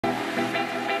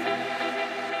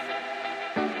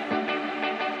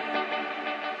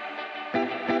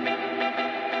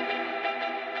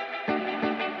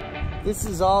This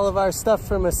is all of our stuff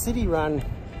from a city run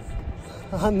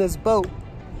on this boat.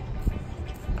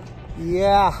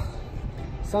 Yeah,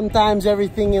 sometimes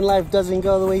everything in life doesn't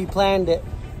go the way you planned it.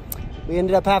 We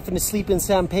ended up having to sleep in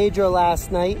San Pedro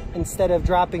last night instead of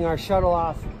dropping our shuttle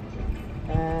off.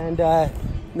 And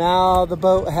now the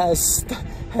boat has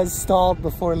stalled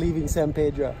before leaving San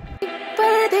Pedro.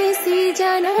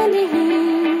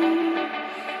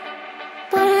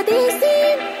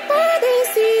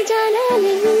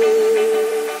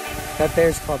 That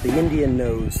there's called the Indian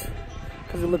nose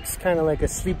because it looks kind of like a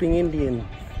sleeping Indian,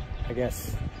 I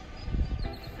guess.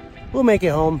 We'll make it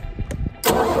home.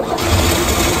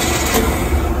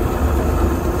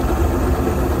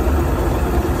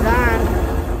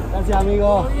 Gracias,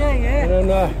 amigo.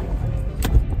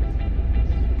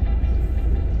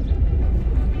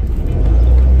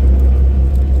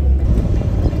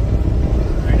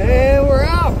 And we're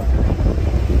out.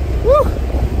 Woo!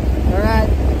 All right,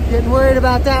 getting worried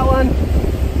about that one.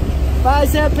 Bye,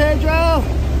 San Pedro.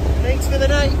 Thanks for the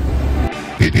night.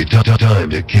 It's time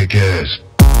to kick ass.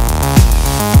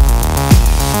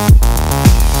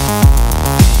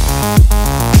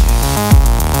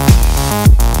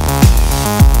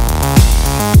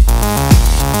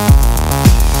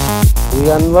 We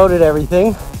unloaded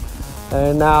everything,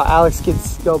 and now Alex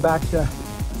gets to go back to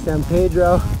San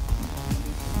Pedro,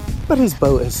 but his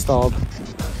boat has stalled.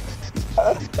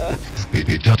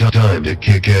 It's time to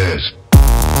kick ass.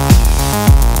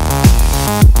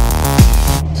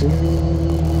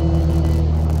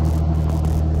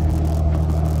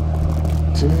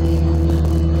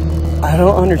 I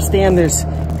don't understand.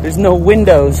 There's no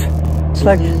windows. It's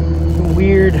like a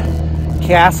weird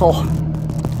castle.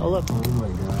 Oh look. Oh my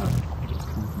god.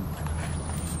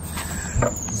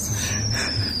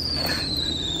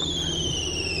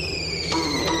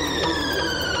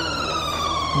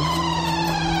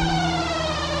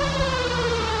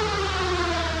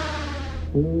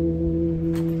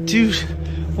 Dude,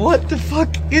 what the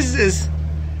fuck is this?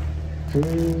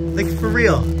 Like, for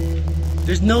real.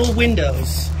 There's no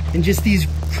windows and just these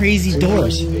crazy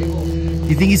doors.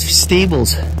 You think it's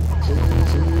stables?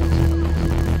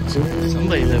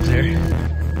 Somebody lives there.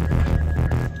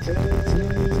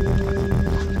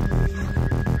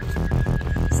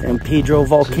 San Pedro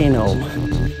Volcano.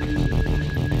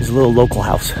 There's a little local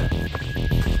house.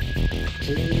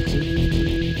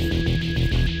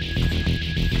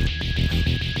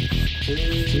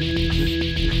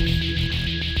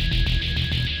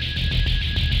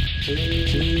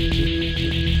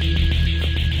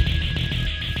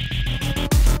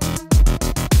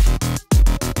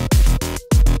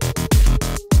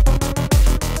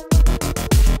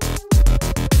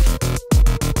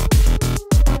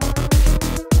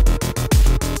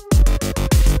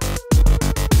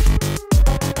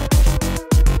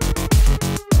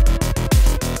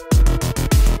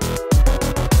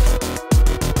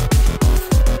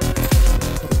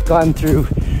 Gone through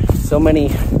so many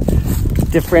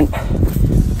different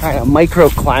kind of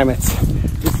microclimates.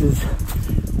 This is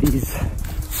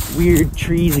these weird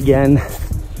trees again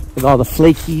with all the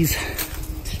flakies.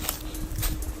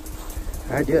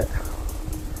 I do it.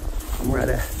 I'm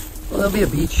ready. Well, there'll be a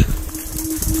beach.